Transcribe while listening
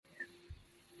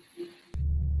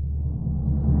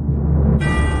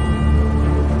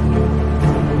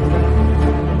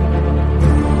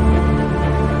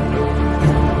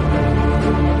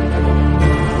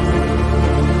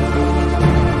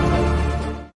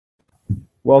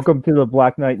Welcome to the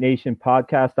Black Knight Nation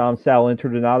podcast. I'm Sal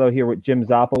Interdonato here with Jim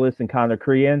Zopoulos and Connor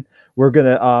Crean. We're going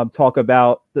to talk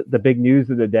about the big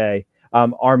news of the day,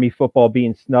 Army football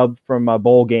being snubbed from a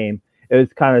bowl game. It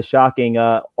was kind of shocking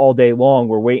all day long.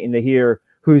 We're waiting to hear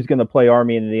who's going to play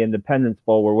Army in the Independence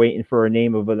Bowl. We're waiting for a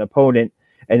name of an opponent.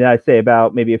 And I'd say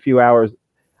about maybe a few hours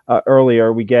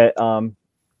earlier, we get the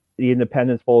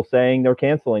Independence Bowl saying they're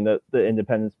canceling the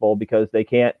Independence Bowl because they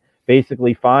can't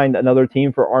basically find another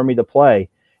team for Army to play.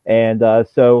 And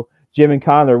so Jim and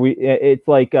Connor, it's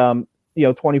like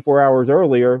 24 hours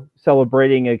earlier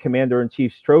celebrating a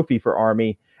Commander-in-Chief's trophy for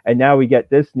Army, and now we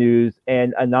get this news,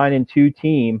 and a 9-2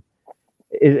 team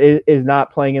is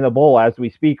not playing in a bowl as we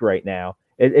speak right now.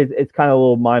 It's kind of a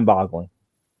little mind-boggling.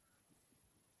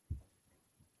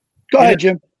 Go ahead,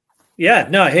 Jim. Yeah,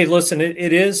 no, hey, listen,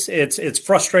 it's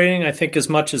frustrating, I think, as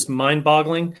much as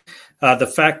mind-boggling. The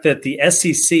fact that the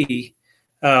SEC,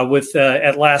 with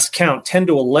at last count 10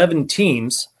 to 11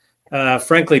 teams,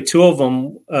 frankly, two of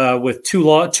them with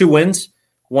two wins,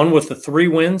 one with the 3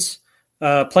 wins,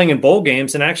 playing in bowl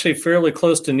games, and actually fairly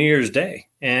close to New Year's Day.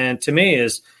 And to me,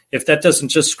 is if that doesn't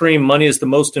just scream money is the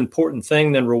most important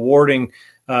thing, then rewarding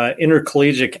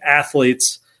intercollegiate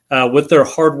athletes with their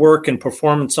hard work and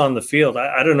performance on the field,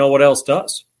 I don't know what else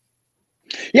does.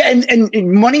 Yeah,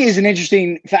 and money is an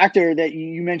interesting factor that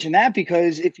you mentioned that,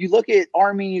 because if you look at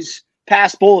Army's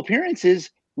past bowl appearances,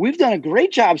 we've done a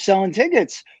great job selling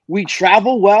tickets. We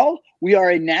travel well. We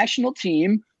are a national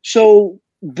team. So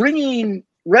bringing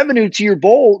revenue to your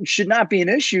bowl should not be an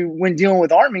issue when dealing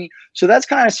with Army. So that's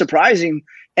kind of surprising.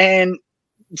 And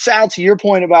Sal, to your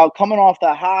point about coming off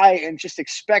the high and just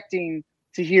expecting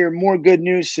to hear more good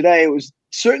news today, it was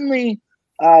certainly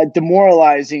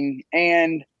demoralizing.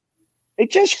 And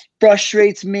it just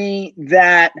frustrates me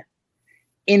that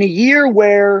in a year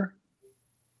where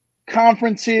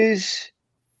conferences,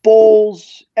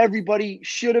 bowls, everybody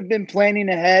should have been planning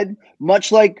ahead,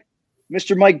 much like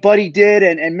Mr. Mike Buddy did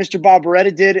and Mr. Bob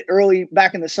Beretta did early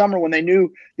back in the summer when they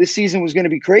knew this season was going to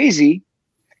be crazy.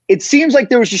 It seems like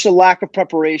there was just a lack of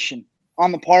preparation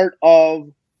on the part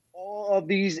of all of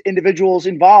these individuals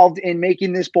involved in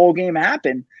making this bowl game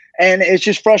happen. And it's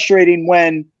just frustrating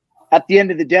when, at the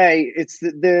end of the day, it's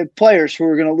the players who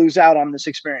are going to lose out on this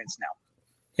experience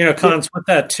now. Cons, with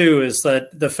that too is that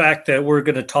the fact that we're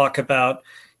going to talk about,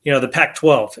 the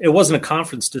Pac-12, it wasn't a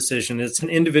conference decision. It's an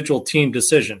individual team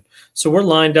decision. So we're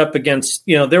lined up against,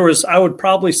 there was, I would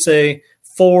probably say,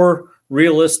 4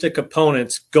 realistic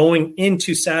opponents going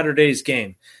into Saturday's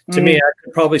game. To me, I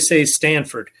could probably say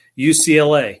Stanford,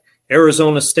 UCLA,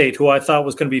 Arizona State, who I thought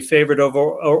was going to be favored over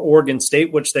Oregon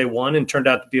State, which they won and turned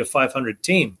out to be a 500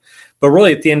 team. But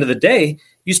really, at the end of the day,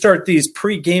 you start these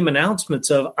pre-game announcements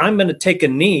of, I'm going to take a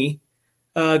knee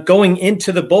going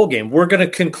into the bowl game. We're going to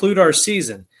conclude our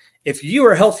season. If you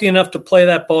are healthy enough to play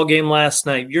that ball game last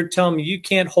night, you're telling me you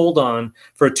can't hold on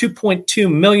for a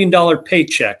 $2.2 million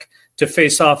paycheck to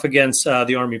face off against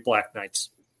the Army Black Knights.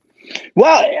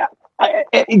 Well,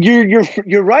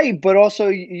 you're right, but also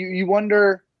you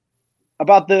wonder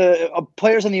about the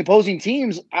players on the opposing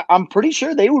teams. I'm pretty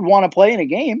sure they would want to play in a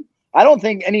game. I don't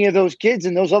think any of those kids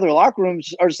in those other locker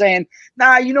rooms are saying,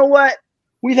 nah, you know what?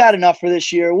 We've had enough for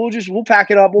this year. We'll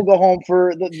pack it up. We'll go home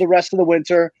for the rest of the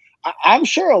winter. I'm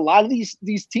sure a lot of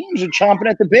these teams are chomping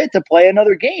at the bit to play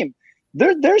another game.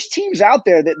 There's teams out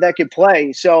there that could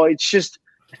play. So it's just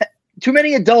too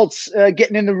many adults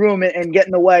getting in the room and getting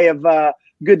in the way of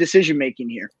good decision-making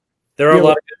here. There are a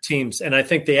lot of good teams, and I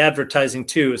think the advertising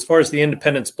too, as far as the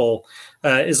Independence Bowl,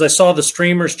 as I saw the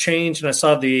streamers change and I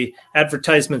saw the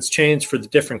advertisements change for the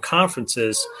different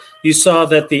conferences, you saw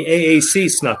that the AAC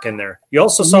snuck in there. You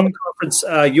also saw the Conference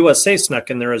USA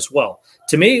snuck in there as well.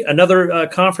 To me, another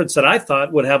conference that I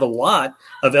thought would have a lot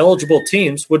of eligible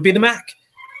teams would be the MAC.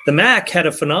 The MAC had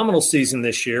a phenomenal season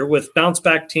this year with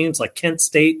bounce-back teams like Kent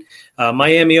State,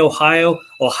 Miami, Ohio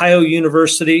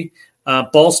University,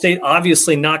 Ball State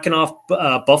obviously knocking off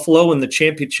Buffalo in the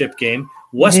championship game,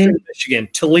 Western Michigan,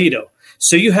 Toledo.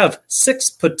 So you have 6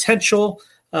 potential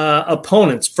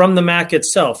opponents from the MAC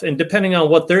itself. And depending on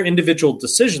what their individual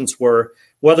decisions were,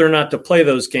 whether or not to play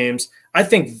those games, I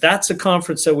think that's a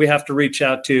conference that we have to reach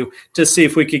out to see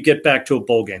if we could get back to a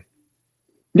bowl game.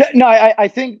 Yeah, no, I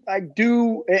think I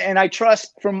do. And I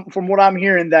trust from what I'm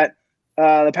hearing that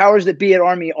the powers that be at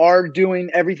Army are doing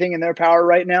everything in their power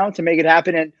right now to make it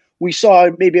happen. And we saw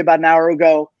maybe about an hour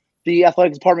ago, the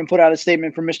athletic department put out a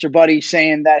statement from Mr. Buddy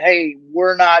saying that, hey,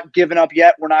 we're not giving up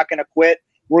yet. We're not going to quit.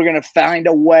 We're going to find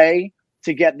a way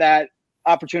to get that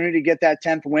opportunity to get that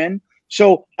 10th win.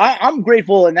 So I'm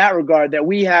grateful in that regard that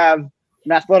we have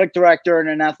an athletic director and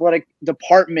an athletic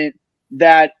department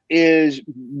that is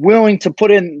willing to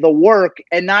put in the work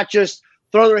and not just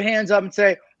throw their hands up and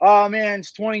say, oh man,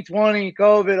 it's 2020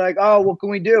 COVID. Like, oh, what can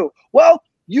we do? Well,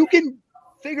 you can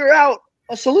figure out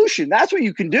a solution. That's what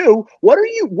you can do. What are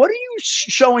you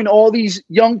showing all these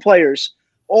young players,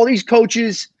 all these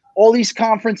coaches, all these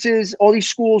conferences, all these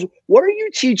schools? What are you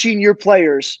teaching your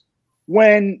players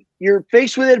when you're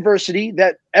faced with adversity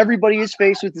that everybody is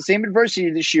faced with the same adversity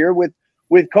this year with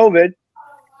COVID?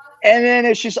 And then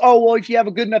it's just, oh, well, if you have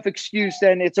a good enough excuse,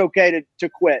 then it's okay to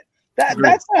quit.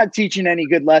 That's not teaching any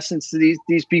good lessons to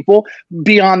these people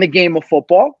beyond the game of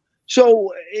football.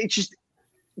 So it's just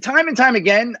time and time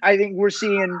again, I think we're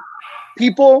seeing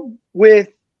people with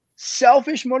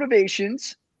selfish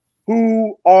motivations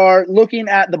who are looking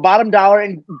at the bottom dollar.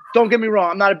 And don't get me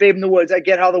wrong, I'm not a babe in the woods. I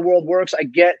get how the world works. I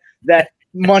get that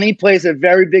money plays a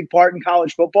very big part in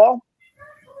college football.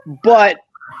 But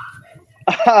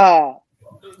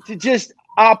to just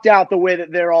opt out the way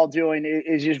that they're all doing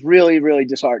is just really, really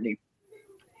disheartening.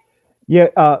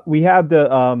 Yeah, we have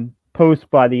the post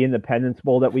by the Independence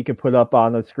Bowl that we could put up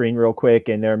on the screen real quick,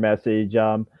 and their message.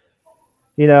 I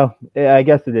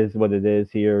guess it is what it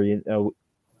is here.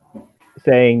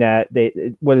 Saying that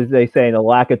what is they saying? A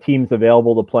lack of teams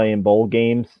available to play in bowl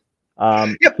games.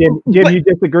 Jim, you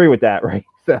disagree with that, right?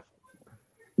 So.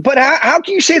 But how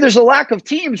can you say there's a lack of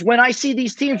teams when I see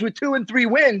these teams with 2 and 3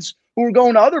 wins who are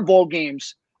going to other bowl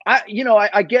games? I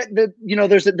get that,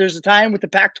 there's a time with the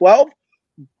Pac-12,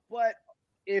 but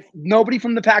if nobody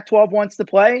from the Pac-12 wants to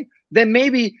play, then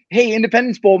maybe, hey,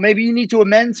 Independence Bowl, maybe you need to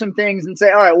amend some things and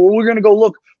say, all right, well, we're going to go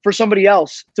look for somebody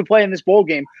else to play in this bowl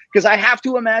game. Because I have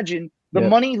to imagine the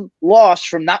money lost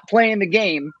from not playing the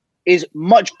game is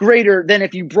much greater than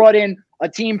if you brought in a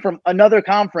team from another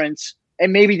conference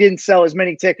and maybe didn't sell as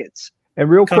many tickets. And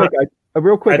real quick, I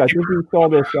think we saw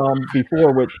this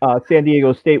before with San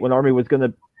Diego State when Army was going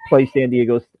to play San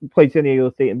Diego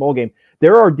State in bowl game.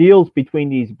 There are deals between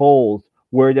these bowls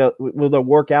where they'll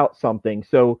work out something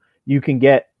so you can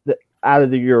get out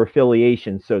of your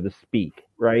affiliation, so to speak,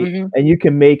 right? Mm-hmm. And you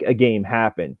can make a game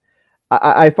happen.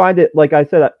 I find it, like I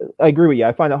said, I agree with you.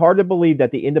 I find it hard to believe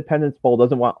that the Independence Bowl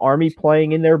doesn't want Army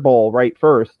playing in their bowl right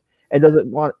first, and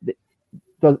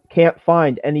can't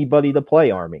find anybody to play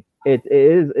Army. It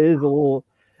is a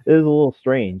little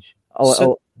strange.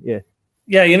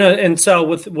 Yeah, and so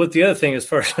with the other thing is,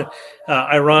 first,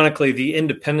 ironically, the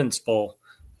Independence Bowl,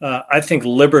 I think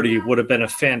Liberty would have been a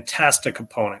fantastic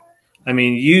opponent. I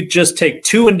mean, you just take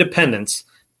 2 independents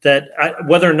that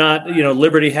whether or not,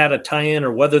 Liberty had a tie-in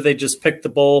or whether they just picked the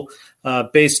bowl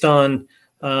based on,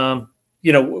 the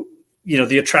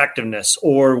attractiveness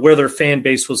or where their fan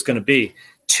base was going to be.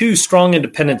 2 strong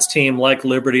independents team like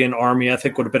Liberty and Army, I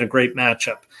think would have been a great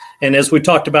matchup. And as we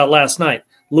talked about last night,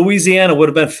 Louisiana would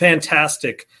have been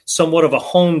fantastic, somewhat of a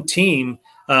home team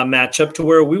matchup to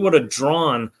where we would have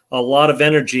drawn a lot of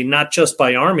energy, not just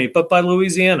by Army, but by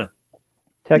Louisiana.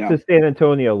 Texas San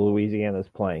Antonio, Louisiana's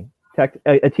playing.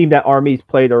 A team that Army's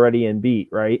played already and beat,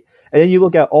 right? And then you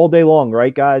look at all day long,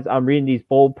 right, guys? I'm reading these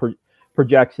bold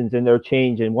projections and they're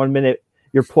changing. 1 minute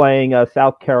you're playing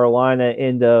South Carolina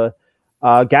in the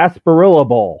Gasparilla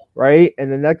Bowl, right? And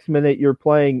the next minute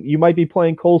you might be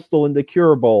playing Coastal in the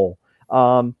Cure Bowl.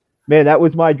 Man, that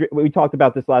was my dream. We talked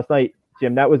about this last night,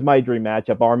 Jim. That was my dream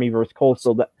matchup, Army versus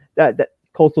Coastal. That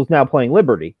Coastal's now playing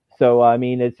Liberty. So, I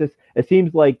mean, it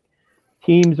seems like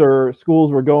teams or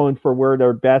schools were going for where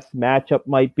their best matchup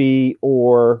might be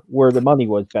or where the money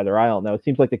was better. I don't know. It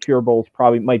seems like the Cure Bowls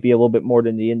probably might be a little bit more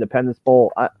than the Independence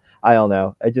Bowl. I don't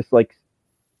know. It's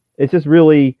just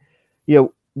really,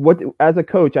 what, as a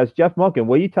coach, as Jeff Monken,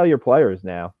 what do you tell your players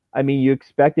now? I mean, you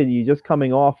just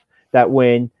coming off that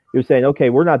win, you're saying, okay,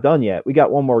 we're not done yet. We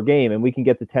got one more game and we can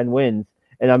get to 10 wins.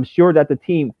 And I'm sure that the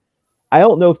team, I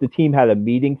don't know if the team had a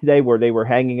meeting today where they were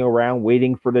hanging around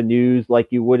waiting for the news like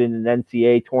you would in an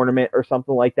NCAA tournament or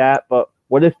something like that. But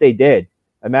what if they did?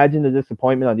 Imagine the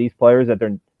disappointment on these players that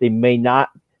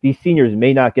these seniors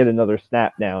may not get another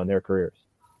snap now in their careers.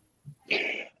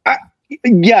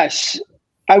 Yes,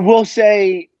 I will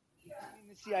say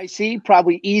the CIC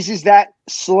probably eases that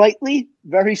slightly,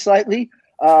 very slightly.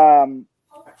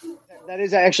 That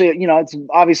is actually, it's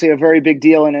obviously a very big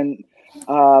deal.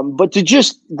 But to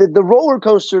just the roller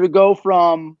coaster to go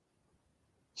from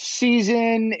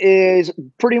season is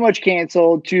pretty much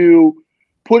canceled to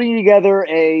putting together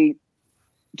a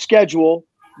schedule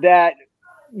that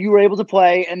you were able to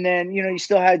play. And then, you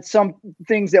still had some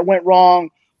things that went wrong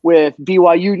with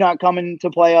BYU not coming to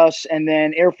play us. And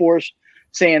then Air Force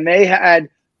saying they had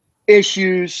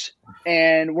issues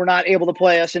and were not able to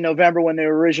play us in November when they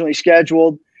were originally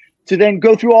scheduled. To then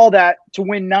go through all that to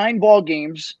win 9 ball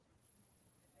games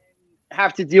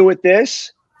have to deal with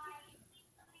this.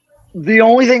 The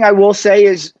only thing I will say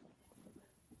is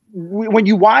when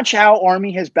you watch how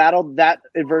Army has battled that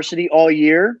adversity all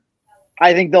year,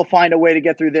 I think they'll find a way to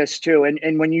get through this too.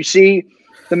 And when you see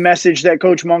the message that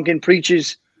Coach Monken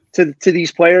preaches to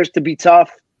these players to be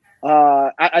tough,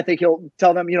 I think he'll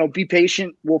tell them, be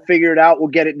patient. We'll figure it out. We'll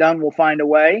get it done. We'll find a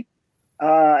way.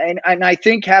 And I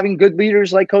think having good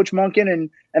leaders like Coach Monken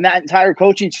and that entire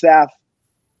coaching staff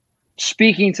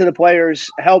speaking to the players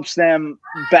helps them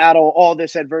battle all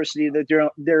this adversity that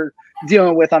they're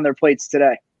dealing with on their plates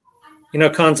today.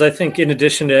 Cons, I think in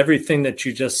addition to everything that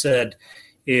you just said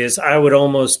is I would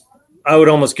almost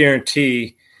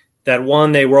guarantee that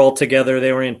one, they were all together.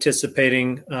 They were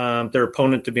anticipating their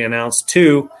opponent to be announced.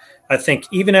 Two, I think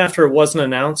even after it wasn't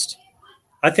announced,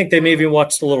 I think they maybe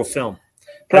watched a little film.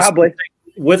 Probably.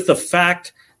 With the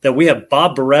fact that we have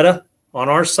Bob Beretta on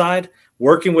our side,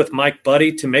 working with Mike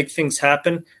Buddy to make things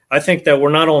happen, I think that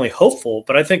we're not only hopeful,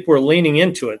 but I think we're leaning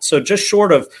into it. So just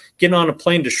short of getting on a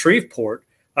plane to Shreveport,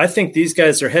 I think these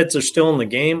guys, their heads are still in the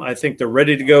game. I think they're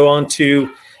ready to go on to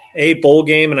a bowl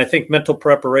game, and I think mental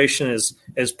preparation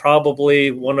is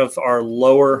probably one of our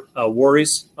lower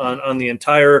worries on the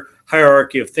entire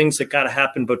hierarchy of things that got to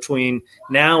happen between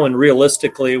now and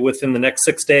realistically within the next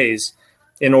 6 days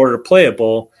in order to play a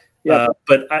bowl. Yep.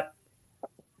 But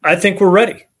I think we're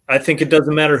ready. I think it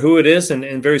doesn't matter who it is,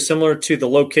 and very similar to the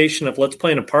location of let's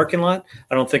play in a parking lot.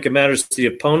 I don't think it matters to the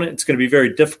opponent. It's going to be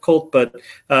very difficult, but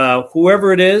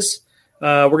whoever it is,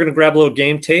 we're going to grab a little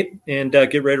game tape and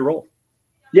get ready to roll.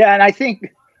 Yeah, and I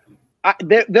think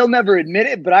they'll never admit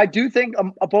it, but I do think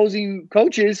opposing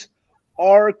coaches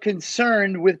are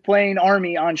concerned with playing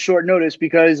Army on short notice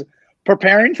because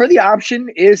preparing for the option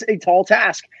is a tall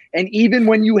task. And even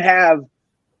when you have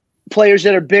players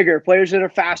that are bigger, players that are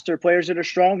faster, players that are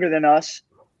stronger than us,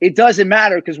 it doesn't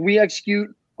matter because we execute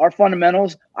our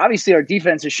fundamentals. Obviously, our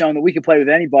defense has shown that we can play with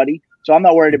anybody, so I'm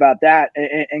not worried about that.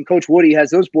 And Coach Woody has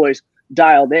those boys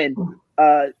dialed in.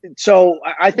 So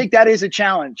I think that is a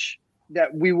challenge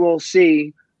that we will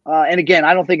see. And again,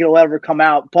 I don't think it'll ever come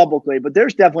out publicly, but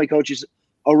there's definitely coaches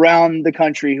around the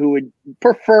country who would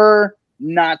prefer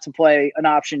not to play an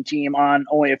option team on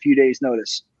only a few days'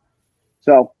 notice.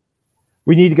 So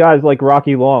we need guys like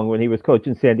Rocky Long when he was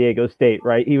coaching San Diego State,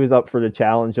 right? He was up for the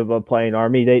challenge of playing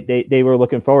Army. They were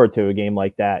looking forward to a game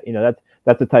like that.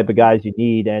 That's the type of guys you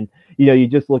need. And, you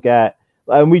just look at,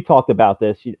 and we talked about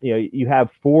this, you have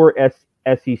 4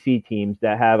 SEC teams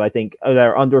that have, I think, that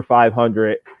are under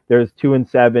 500. There's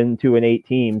 2-7, 2-8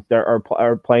 teams that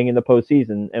are playing in the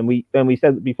postseason. And we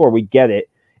said before, we get it.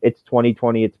 It's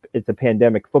 2020. It's a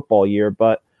pandemic football year,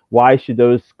 but why should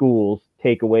those schools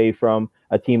take away from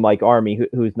a team like Army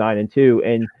who's 9-2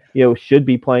 and, should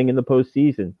be playing in the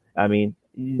postseason? I mean,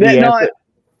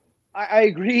 I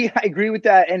agree. I agree with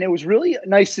that. And it was really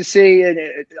nice to see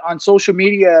on social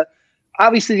media.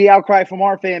 Obviously, the outcry from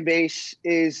our fan base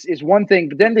is one thing,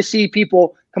 but then to see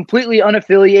people completely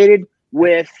unaffiliated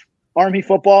with Army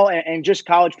football and just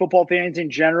college football fans in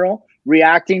general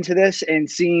reacting to this and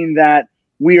seeing that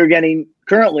we are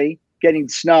currently getting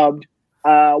snubbed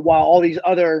while all these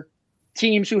other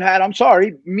teams who had,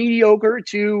 mediocre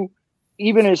to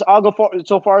even I'll go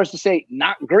so far as to say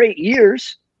not great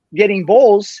years getting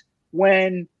bowls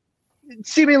when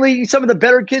seemingly some of the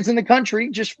better kids in the country,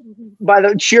 just by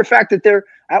the sheer fact that they're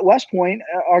at West Point,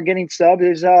 are getting subbed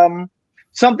is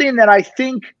something that I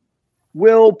think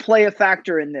will play a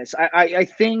factor in this. I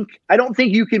don't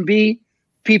think you can be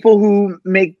people who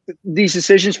make these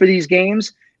decisions for these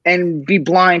games and be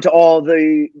blind to all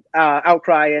the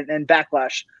outcry and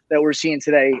backlash that we're seeing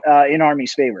today in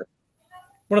Army's favor.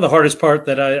 One of the hardest part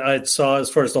that I saw as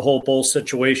far as the whole bowl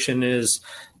situation is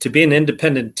to be an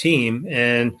independent team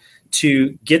and to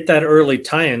get that early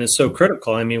tie-in is so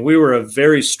critical. I mean, we were a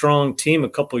very strong team a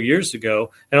couple of years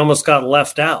ago and almost got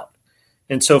left out.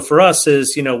 And so for us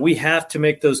is, we have to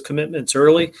make those commitments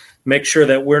early, make sure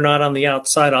that we're not on the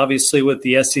outside, obviously with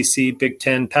the SEC, Big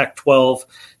 10, Pac-12,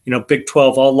 Big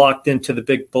 12 all locked into the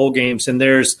big bowl games. And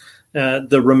there's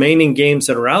the remaining games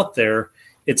that are out there.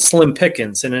 It's slim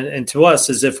pickings. And to us,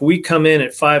 is if we come in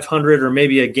at 500 or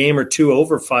maybe a game or two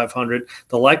over 500,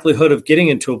 the likelihood of getting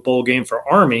into a bowl game for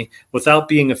Army without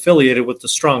being affiliated with the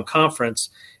strong conference,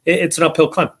 it's an uphill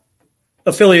climb.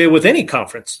 Affiliated with any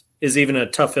conference is even a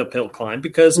tough uphill climb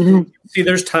because see,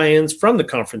 there's tie-ins from the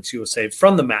Conference USA,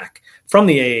 from the MAC, from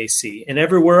the AAC, and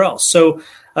everywhere else. So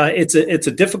it's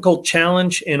a difficult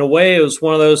challenge. In a way, it was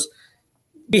one of those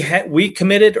we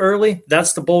committed early.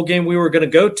 That's the bowl game we were going to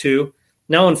go to.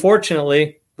 Now,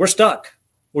 unfortunately, we're stuck.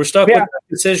 We're stuck with that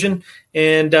decision,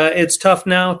 and it's tough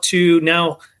now to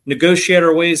negotiate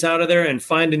our ways out of there and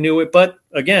find a new way. But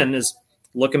again, is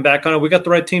looking back on it, we got the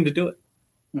right team to do it.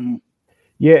 Mm-hmm.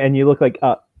 Yeah, and you look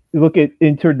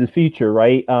into the future,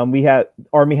 right? Army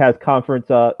has conference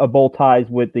bowl ties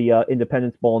with the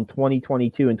Independence Bowl in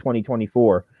 2022 and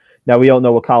 2024. Now we don't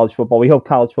know what college football. We hope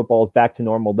college football is back to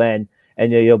normal then,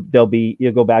 and you'll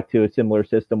go back to a similar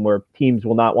system where teams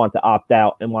will not want to opt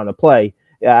out and want to play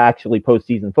actually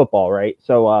postseason football, right?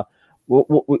 So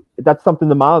that's something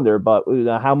to monitor. But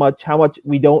how much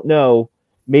we don't know.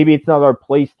 Maybe it's not our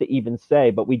place to even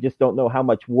say, but we just don't know how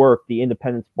much work the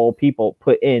Independence Bowl people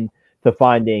put in to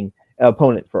finding an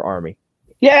opponent for Army.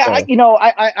 Yeah,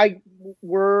 so.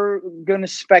 We're going to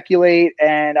speculate,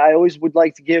 and I always would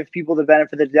like to give people the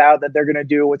benefit of the doubt that they're going to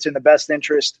do what's in the best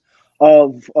interest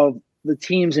of the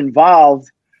teams involved.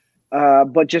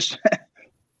 But just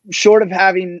short of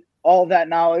having all that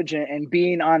knowledge and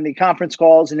being on the conference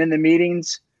calls and in the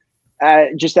meetings,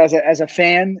 just as a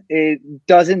fan, it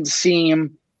doesn't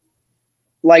seem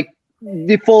like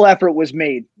the full effort was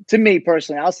made. To me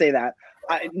personally, I'll say that,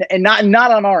 and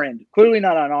not on our end. Clearly,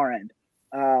 not on our end.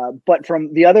 But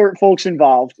from the other folks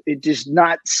involved, it does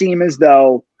not seem as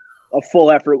though a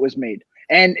full effort was made.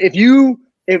 And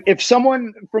if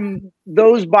someone from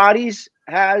those bodies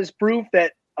has proof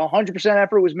that 100%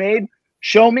 effort was made,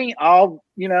 show me. I'll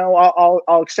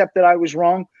accept that I was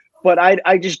wrong. But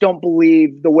I just don't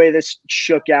believe the way this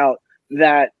shook out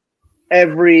that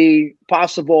every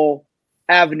possible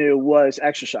avenue was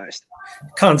exercised.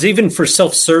 Cons, even for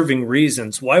self-serving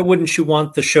reasons, why wouldn't you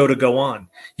want the show to go on?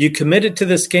 You committed to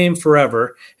this game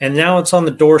forever, and now it's on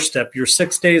the doorstep. You're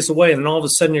 6 days away, and all of a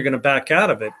sudden you're going to back out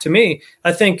of it. To me,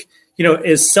 I think,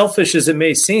 as selfish as it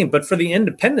may seem, but for the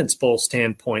Independence Bowl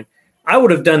standpoint, I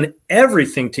would have done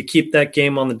everything to keep that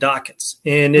game on the dockets.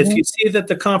 And if you see that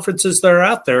the conferences that are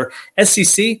out there,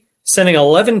 SEC sending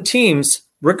 11 teams,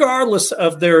 regardless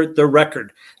of their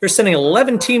record, they're sending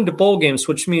 11 teams to bowl games,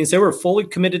 which means they were fully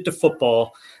committed to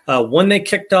football when they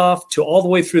kicked off to all the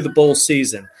way through the bowl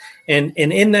season. And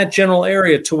in that general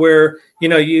area to where,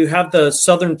 you have the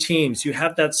Southern teams, you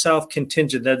have that South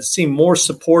contingent that seem more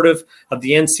supportive of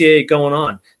the NCAA going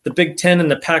on, the Big Ten and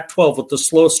the Pac-12 with the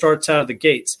slow starts out of the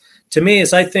gates. To me,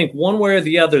 is I think one way or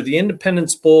the other, the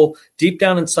Independence Bowl deep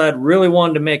down inside really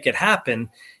wanted to make it happen.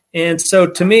 And so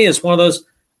to me, is one of those,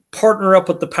 partner up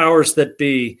with the powers that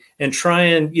be and try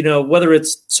and, whether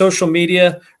it's social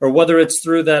media or whether it's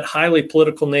through that highly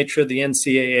political nature of the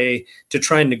NCAA, to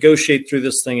try and negotiate through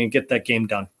this thing and get that game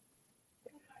done.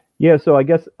 Yeah, so I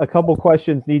guess a couple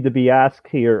questions need to be asked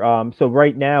here. So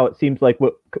right now it seems like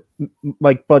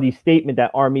Buddy's statement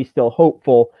that Army's still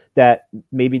hopeful that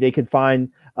maybe they could find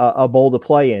a bowl to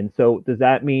play in. So does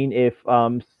that mean if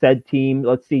said team,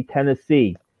 let's see,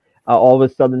 Tennessee, all of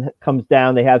a sudden comes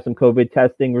down, they have some COVID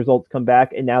testing results come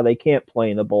back, and now they can't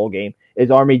play in the bowl game? Is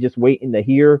Army just waiting to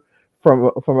hear from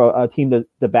a team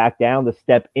to back down to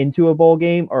step into a bowl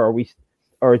game, or is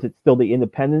it still the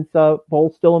Independence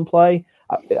Bowl still in play?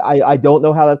 I don't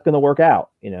know how that's going to work out.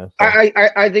 So.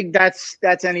 I think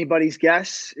that's anybody's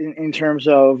guess in terms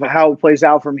of how it plays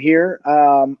out from here.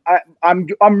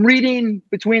 I'm reading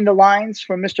between the lines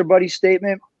from Mr. Buddy's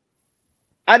statement.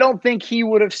 I don't think he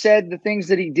would have said the things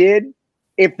that he did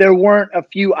if there weren't a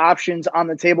few options on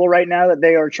the table right now that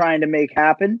they are trying to make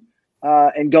happen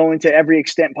and going to every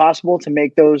extent possible to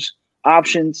make those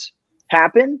options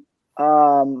happen.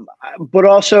 But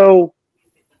also,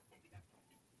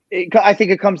 I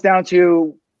think it comes down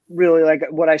to really like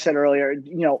what I said earlier.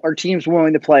 Are teams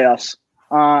willing to play us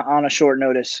on a short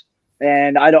notice?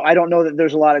 And I don't know that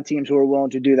there's a lot of teams who are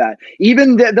willing to do that.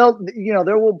 Even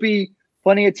there will be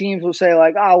plenty of teams will say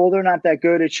like, oh, well, they're not that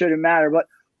good, it shouldn't matter. But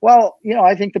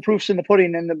I think the proof's in the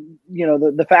pudding, and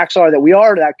the facts are that we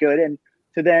are that good, and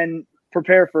to then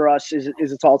prepare for us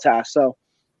is a tall task. So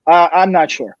I'm not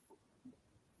sure.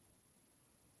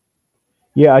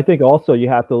 Yeah, I think also you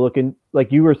have to look in,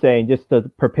 like you were saying, just to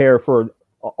prepare for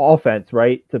offense,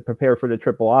 right? To prepare for the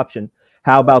triple option.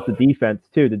 How about the defense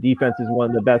too? The defense is one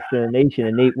of the best in the nation,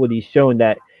 and Nate Woody's shown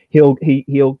that he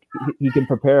can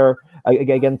prepare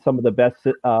against some of the best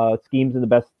schemes and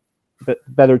the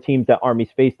better teams that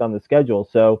Army's faced on the schedule.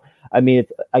 So, I mean,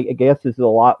 I guess this is a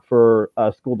lot for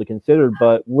a school to consider,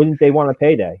 but wouldn't they want a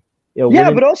payday?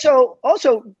 But also,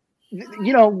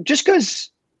 just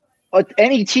because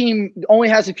any team only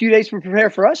has a few days to prepare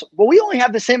for us, well, we only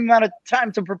have the same amount of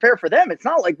time to prepare for them. It's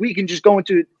not like we can just go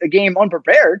into a game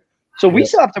unprepared. So we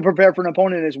still have to prepare for an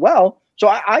opponent as well. So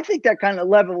I think that kind of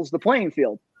levels the playing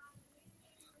field.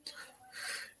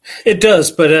 It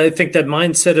does, but I think that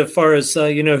mindset as far as,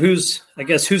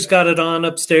 who's got it on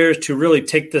upstairs to really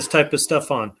take this type of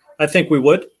stuff on. I think we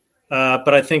would.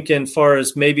 But I think in far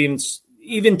as maybe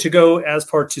even to go as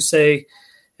far to say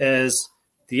as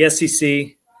the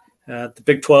SEC, the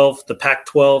Big 12, the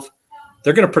Pac-12,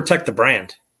 they're going to protect the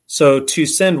brand. So to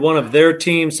send one of their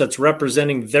teams that's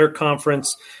representing their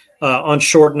conference on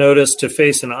short notice to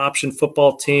face an option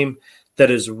football team that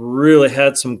has really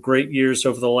had some great years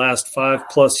over the last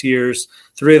 5+ years,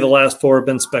 3 of the last 4 have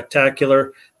been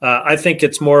spectacular. I think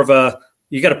it's more of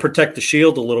you got to protect the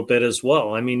shield a little bit as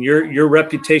well. I mean, your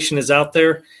reputation is out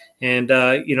there. And,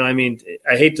 I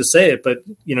hate to say it, but,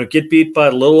 get beat by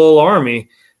a little old Army.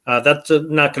 That's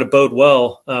not going to bode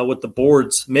well with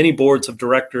the many boards of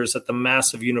directors at the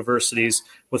massive universities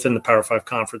within the Power 5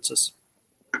 conferences.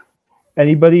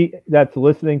 Anybody that's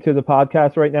listening to the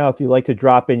podcast right now, if you'd like to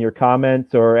drop in your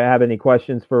comments or have any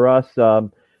questions for us,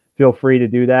 feel free to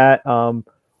do that.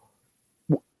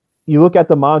 You look at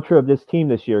the mantra of this team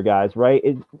this year, guys, right?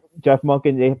 Jeff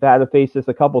Monken, they've had to face this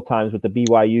a couple times with the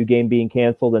BYU game being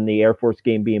canceled and the Air Force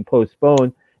game being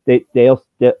postponed. They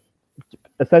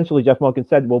essentially, Jeff Monken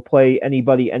said, we'll play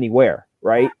anybody anywhere,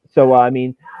 right? So,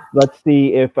 let's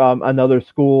see if another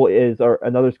school is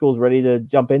ready to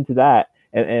jump into that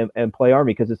and play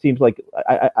Army, because it seems like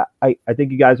I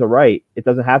think you guys are right. It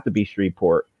doesn't have to be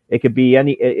Shreveport. It could be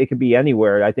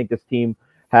anywhere. I think this team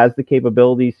has the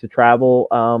capabilities to travel,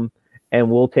 and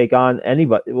we'll take on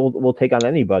anybody. We'll take on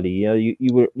anybody.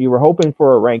 You were hoping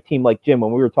for a ranked team like Jim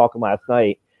when we were talking last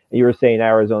night, and you were saying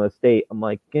Arizona State. I'm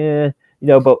like, but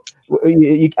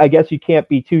I guess you can't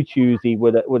be too choosy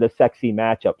with a sexy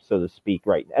matchup, so to speak,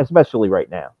 right? Especially right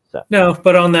now. So. No,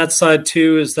 but on that side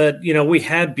too is that we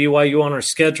had BYU on our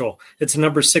schedule. It's a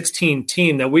number 16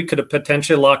 team that we could have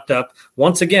potentially locked up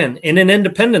once again in an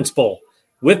Independence Bowl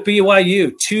with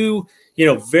BYU. 2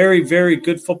 very, very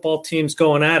good football teams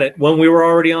going at it when we were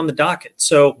already on the docket.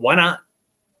 So why not?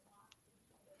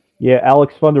 Yeah,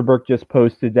 Alex Funderburk just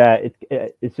posted that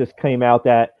it just came out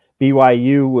that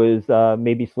BYU was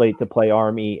maybe slated to play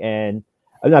Army, and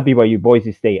not BYU,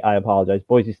 Boise State. I apologize.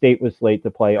 Boise State was slated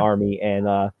to play Army,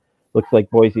 and looks like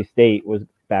Boise State was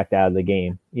backed out of the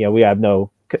game. We have no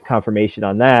confirmation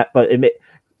on that, but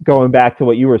going back to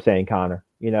what you were saying, Connor,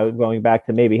 going back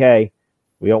to maybe, hey,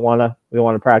 we don't want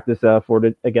to practice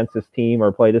against this team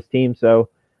or play this team. So,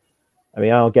 I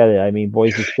don't get it.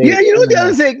 Boise State. Yeah, the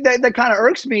other thing that kind of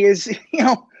irks me is,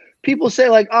 people say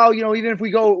like, oh, even if we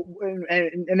go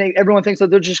and everyone thinks that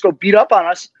they'll just go beat up on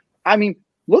us.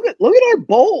 Look at our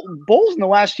bowls in the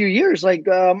last few years. Like,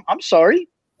 I'm sorry.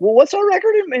 Well, what's our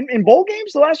record in bowl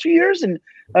games the last few years? And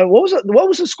what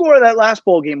was the score of that last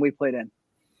bowl game we played in?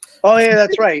 Oh yeah,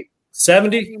 that's right.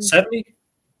 70.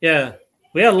 Yeah.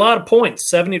 We had a lot of points,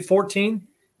 70-14,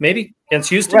 maybe against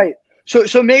Houston. Right.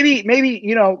 So maybe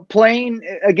playing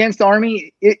against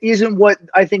Army isn't what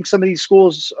I think some of these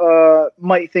schools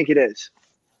might think it is,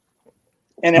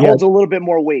 and it holds a little bit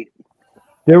more weight.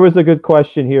 There was a good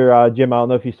question here, Jim. I don't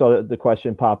know if you saw the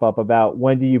question pop up about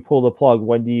when do you pull the plug?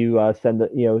 When do you send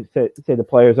say the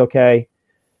players, okay,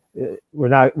 we're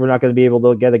not going to be able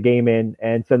to get a game in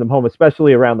and send them home,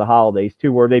 especially around the holidays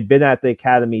too, where they've been at the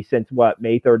academy since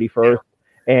May 31st.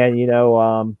 And,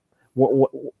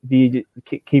 do you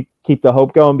keep the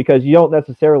hope going? Because you don't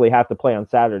necessarily have to play on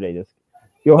Saturday.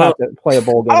 You'll have to play a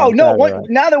bowl game. Oh, no.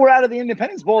 Now that we're out of the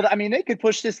Independence Bowl, they could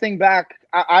push this thing back,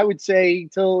 I would say,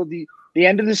 till the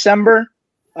end of December,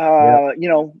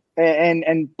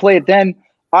 and play it then.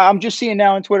 I'm just seeing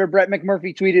now on Twitter, Brett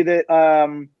McMurphy tweeted that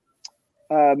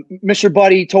Mr.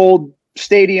 Buddy told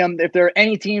Stadium, if there are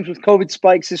any teams with COVID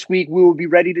spikes this week, we will be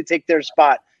ready to take their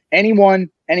spot. Anyone,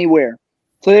 anywhere.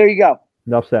 So there you go.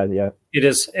 Enough said, yeah. It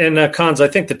is. And Cons, I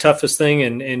think the toughest thing,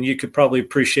 and you could probably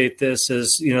appreciate this,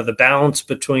 is, the balance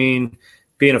between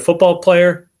being a football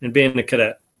player and being a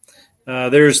cadet.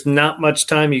 There's not much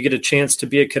time you get a chance to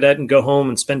be a cadet and go home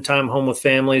and spend time home with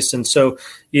families. And so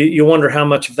you wonder how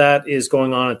much of that is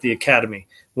going on at the academy.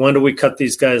 When do we cut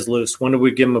these guys loose? When do we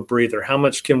give them a breather? How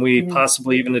much can we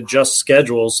possibly even adjust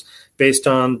schedules based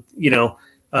on,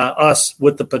 us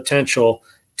with the potential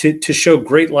to show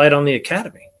great light on the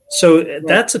academy? So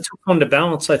that's a tough one to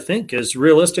balance, I think, is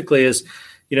realistically is,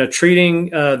 treating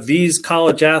these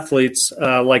college athletes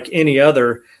like any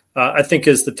other, I think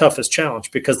is the toughest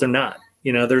challenge, because they're not.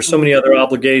 There's so many other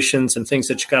obligations and things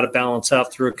that you got to balance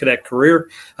out through a cadet career.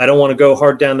 I don't want to go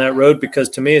hard down that road, because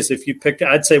to me, is if you picked,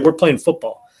 I'd say we're playing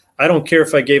football. I don't care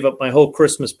if I gave up my whole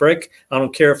Christmas break. I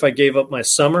don't care if I gave up my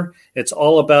summer. It's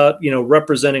all about,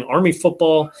 representing Army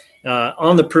football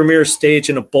on the premier stage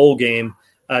in a bowl game.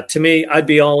 To me, I'd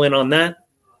be all in on that,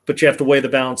 but you have to weigh the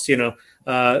balance.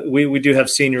 We do have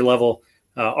senior level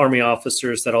Army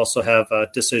officers that also have a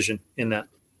decision in that.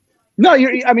 No,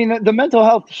 the mental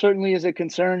health certainly is a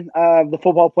concern of the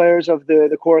football players, of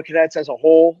the Corps Cadets as a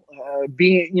whole.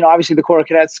 Obviously the Corps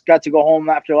Cadets got to go home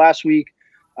after last week.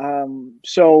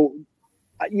 So,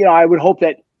 I would hope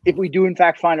that if we do in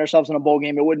fact find ourselves in a bowl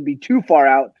game, it wouldn't be too far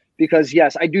out, because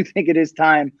yes, I do think it is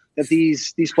time that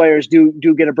these players do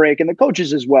get a break, and the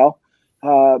coaches as well,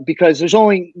 because there's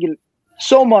only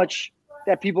so much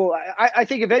that people. I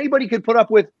think if anybody could put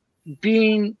up with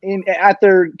being at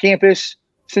their campus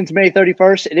since May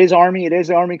 31st, it is Army. It is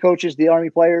the Army coaches, the Army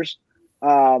players.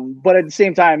 But at the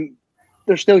same time,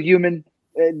 they're still human.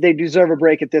 They deserve a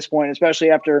break at this point, especially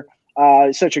after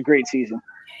such a great season.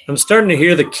 I'm starting to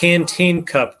hear the canteen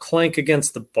cup clank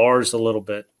against the bars a little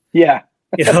bit. Yeah.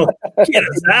 Get us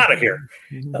out of here.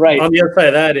 Right. On the other side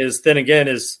of that is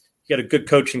you got a good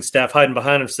coaching staff hiding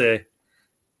behind them, say,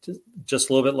 just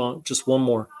a little bit long, just one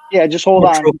more. Yeah, just hold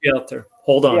on. Trophy out there.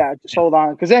 Hold on. Yeah, just hold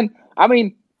on. Because then,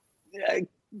 a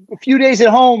few days at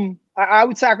home, I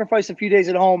would sacrifice a few days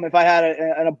at home if I had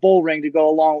a bowl ring to go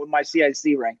along with my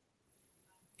CIC ring.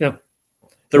 Yeah.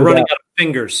 They're running out of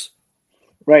fingers.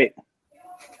 Right.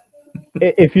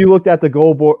 If you looked at the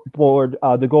goal board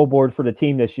for the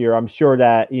team this year, I'm sure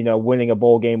that winning a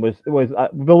bowl game was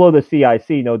below the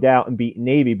CIC, no doubt, and beating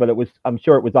Navy, but I'm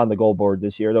sure it was on the goal board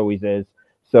this year. It always is.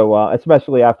 So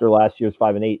especially after last year's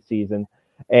 5-8 season,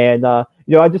 and I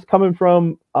just coming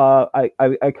from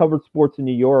I covered sports in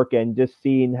New York, and just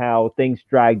seeing how things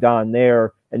dragged on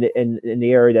there, and in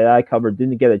the area that I covered,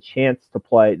 didn't get a chance to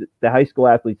play. The high school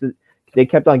athletes, they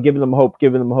kept on giving them hope,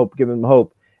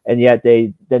 and yet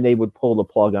they would pull the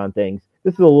plug on things.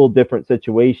 This is a little different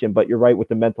situation, but you're right with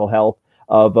the mental health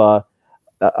of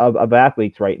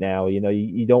athletes right now.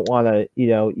 You don't want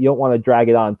to drag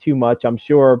it on too much. I'm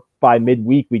sure by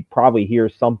midweek we'd probably hear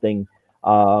something,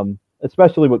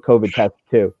 especially with COVID tests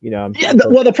too.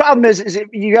 Well, the problem is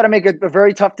you got to make a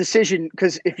very tough decision,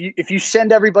 because if you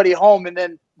send everybody home and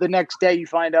then the next day you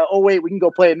find out, oh wait, we can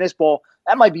go play in this bowl,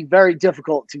 that might be very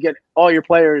difficult to get all your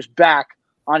players back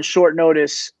on short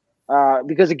notice,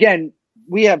 because again,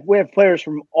 we have players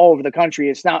from all over the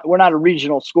country. We're not a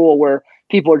regional school where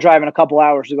people are driving a couple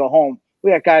hours to go home.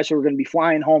 We got guys who are going to be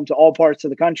flying home to all parts of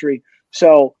the country.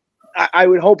 So I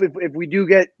would hope if we do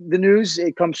get the news,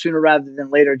 it comes sooner rather than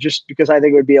later, just because I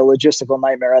think it would be a logistical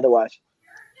nightmare otherwise.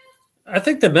 I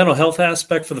think the mental health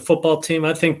aspect for the football team,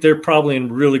 I think they're probably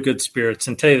in really good spirits.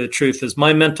 And tell you the truth is,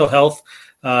 my mental health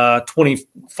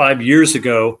 25 years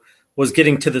ago was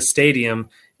getting to the stadium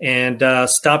and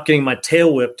stop getting my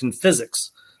tail whipped in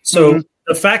physics. So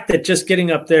the fact that just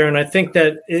getting up there, and I think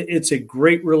that it's a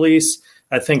great release.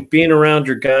 I think being around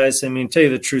your guys, tell you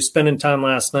the truth, spending time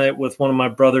last night with one of my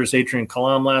brothers, Adrian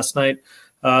Kalam, last night,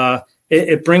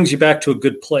 it brings you back to a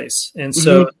good place. And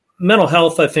so mental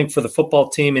health, I think, for the football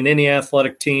team and any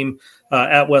athletic team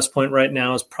at West Point right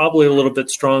now is probably a little bit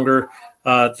stronger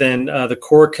than the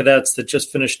Corps Cadets that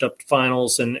just finished up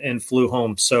finals and flew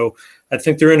home. So I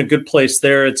think they're in a good place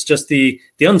there. It's just the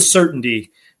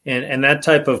uncertainty and that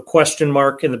type of question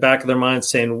mark in the back of their mind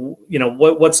saying,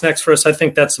 what's next for us? I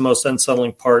think that's the most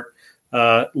unsettling part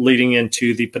leading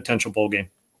into the potential bowl game.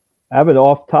 I have an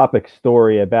off-topic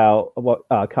story about what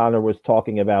Connor was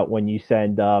talking about when you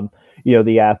send,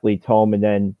 the athletes home,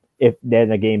 and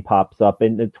then a game pops up.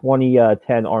 In the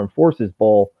 2010 Armed Forces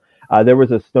Bowl, there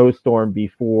was a snowstorm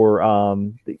before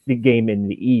the game in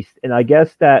the East, and I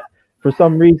guess that for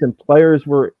some reason players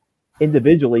were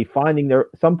individually finding their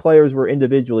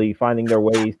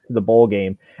ways to the bowl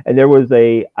game. And there was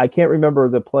I can't remember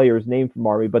the player's name from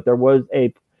Army, but there was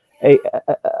an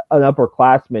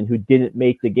upperclassman who didn't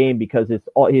make the game because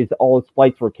all his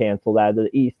flights were canceled out of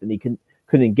the East, and he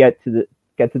couldn't get to the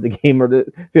game or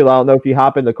the field. I don't know if you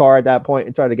hop in the car at that point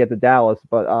and try to get to Dallas,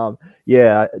 but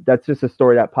that's just a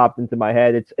story that popped into my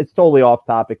head. It's totally off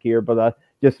topic here, but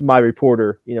just my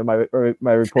reporter,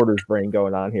 my reporter's brain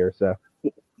going on here. So,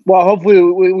 well, hopefully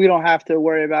we don't have to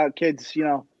worry about kids,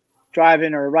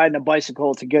 driving or riding a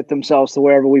bicycle to get themselves to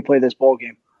wherever we play this bowl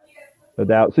game. No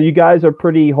doubt. So you guys are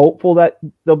pretty hopeful that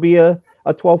there'll be a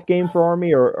 12th game for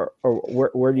Army, or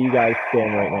where do you guys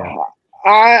stand right now?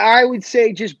 I would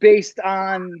say, just based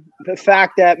on the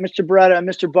fact that Mr. Beretta and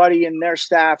Mr. Buddy and their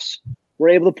staffs were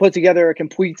able to put together a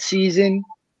complete season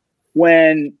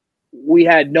when we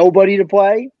had nobody to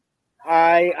play,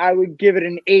 I would give it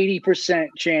an 80%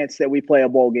 chance that we play a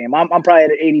bowl game. I'm probably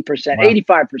at 80%, wow.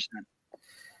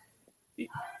 85%.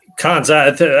 Cons,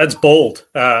 that's bold.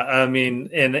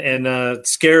 And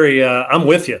scary. I'm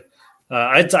with you.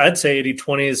 I'd say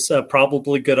 80-20 is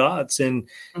probably good odds. And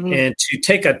to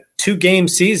take a 2-game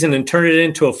season and turn it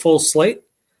into a full slate,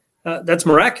 that's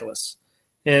miraculous.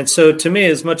 And so to me,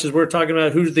 as much as we're talking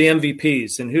about who's the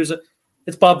MVPs and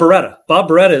it's Bob Beretta. Bob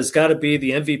Beretta has got to be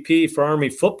the MVP for Army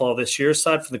football this year,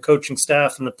 aside from the coaching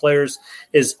staff and the players.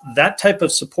 Is that type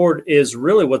of support is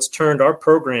really what's turned our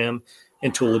program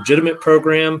into a legitimate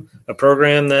program, a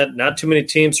program that not too many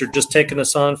teams are just taking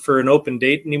us on for an open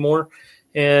date anymore.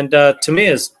 And to me,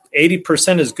 is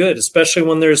 80% is good, especially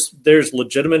when there's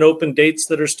legitimate open dates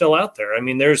that are still out there. I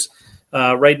mean, there's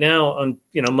right now on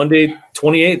Monday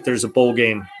 28th, there's a bowl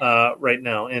game right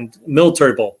now, and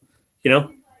military bowl.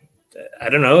 I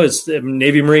don't know. Is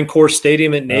Navy Marine Corps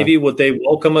Stadium at Navy, would they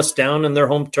welcome us down on their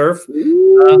home turf?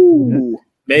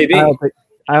 Maybe.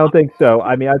 I don't think so.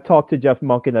 I mean, I talked to Jeff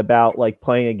Monken about like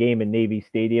playing a game in Navy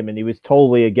Stadium, and he was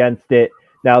totally against it.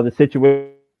 Now the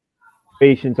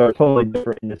situations are totally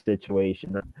different in this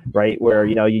situation, right? Where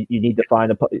you need to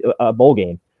find a bowl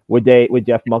game. Would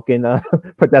Jeff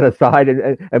Monken put that aside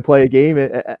and play a game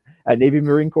at Navy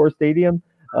Marine Corps Stadium?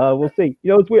 We'll see.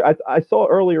 It's weird. I saw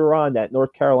earlier on that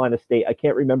North Carolina State. I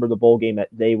can't remember the bowl game that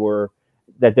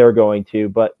they're going to,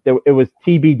 but it was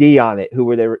TBD on it.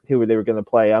 Who they were going to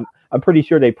play. I'm pretty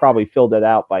sure they probably filled it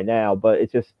out by now. But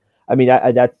it's just, I mean,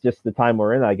 that's just the time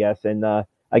we're in, I guess. And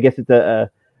I guess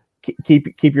it's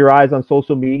keep your eyes on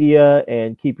social media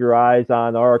and keep your eyes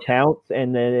on our accounts.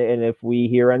 And if we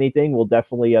hear anything, we'll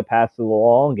definitely pass it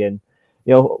along. And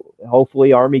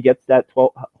hopefully Army gets that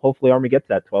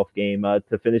 12th game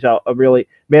to finish out a really,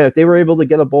 man, if they were able to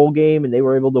get a bowl game and they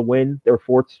were able to win their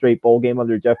 4th straight bowl game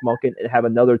under Jeff Monken and have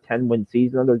another 10-win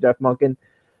season under Jeff Monken,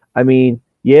 I mean,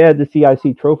 yeah, the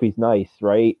CIC trophy's nice,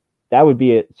 right? That would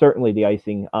be certainly the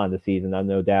icing on the season,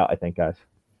 no doubt, I think, guys.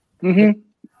 Mm-hmm.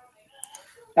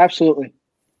 Absolutely.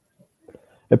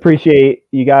 Appreciate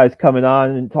you guys coming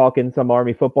on and talking some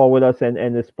Army football with us and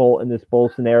this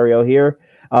bowl scenario here.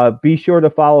 Be sure to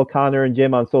follow Connor and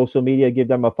Jim on social media. Give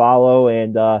them a follow,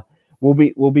 and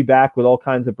we'll be back with all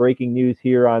kinds of breaking news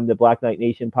here on the Black Knight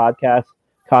Nation podcast.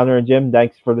 Connor and Jim,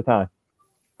 thanks for the time.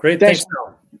 Great. Thanks,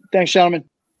 gentlemen.